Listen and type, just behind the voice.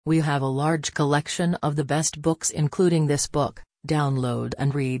We have a large collection of the best books including this book. Download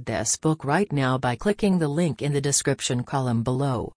and read this book right now by clicking the link in the description column below.